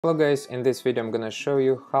Hello guys, in this video I'm gonna show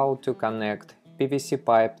you how to connect PVC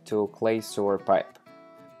pipe to clay sewer pipe.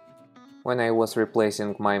 When I was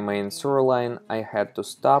replacing my main sewer line, I had to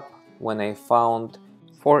stop when I found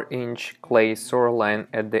 4-inch clay sewer line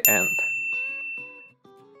at the end.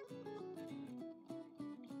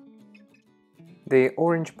 The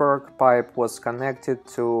orange bark pipe was connected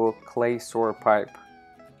to clay sewer pipe.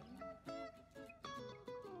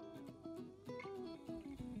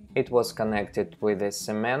 It was connected with a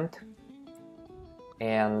cement,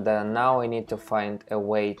 and now I need to find a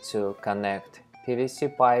way to connect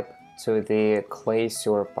PVC pipe to the clay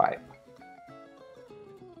sewer pipe.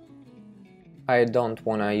 I don't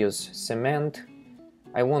want to use cement.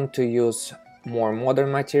 I want to use more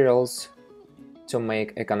modern materials to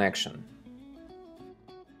make a connection.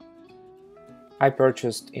 I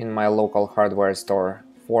purchased in my local hardware store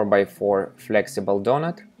 4x4 flexible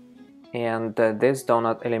donut, and this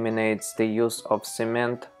donut eliminates the use of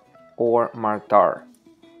cement or mortar.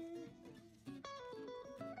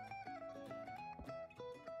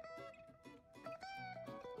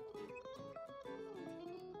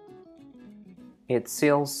 It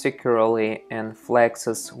seals securely and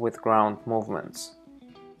flexes with ground movements,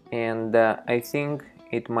 and I think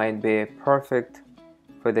it might be perfect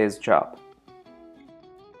for this job.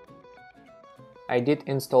 I did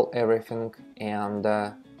install everything, and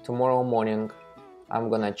tomorrow morning I'm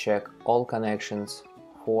gonna check all connections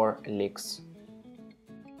for leaks.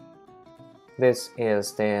 This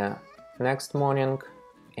is the next morning,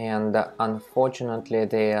 and unfortunately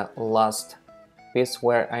the last piece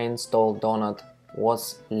where I installed donut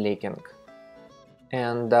was leaking.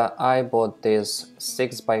 And I bought this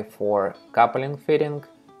 6x4 coupling fitting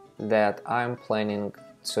that I'm planning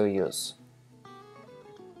to use.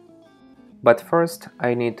 But first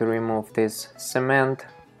I need to remove this cement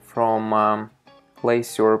from clay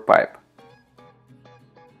sewer pipe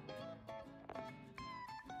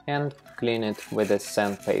and clean it with a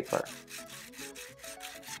sandpaper.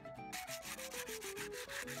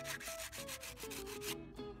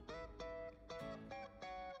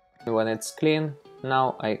 When it's clean,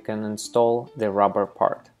 now I can install the rubber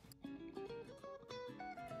part.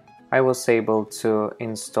 I was able to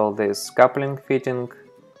install this coupling fitting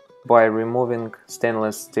by removing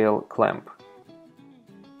stainless steel clamp.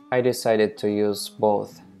 I decided to use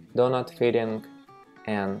both donut fitting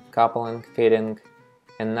and coupling fitting,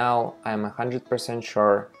 and now I'm 100%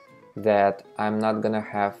 sure that I'm not gonna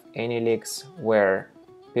have any leaks where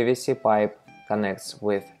PVC pipe connects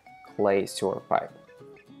with clay sewer pipe.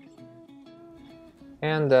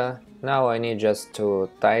 And now I need just to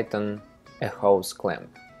tighten a hose clamp.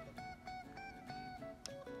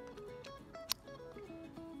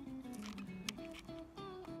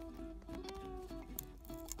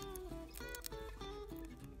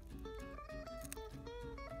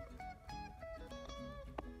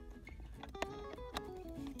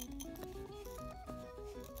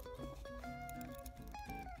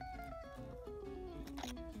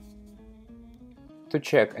 To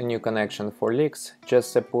check a new connection for leaks,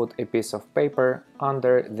 just put a piece of paper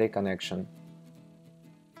under the connection.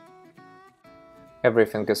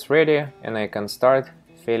 Everything is ready and I can start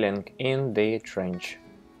filling in the trench.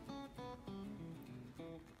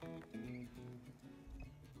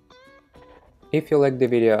 If you like the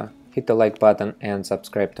video, hit the like button and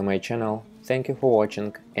subscribe to my channel. Thank you for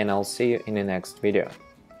watching, and I'll see you in the next video.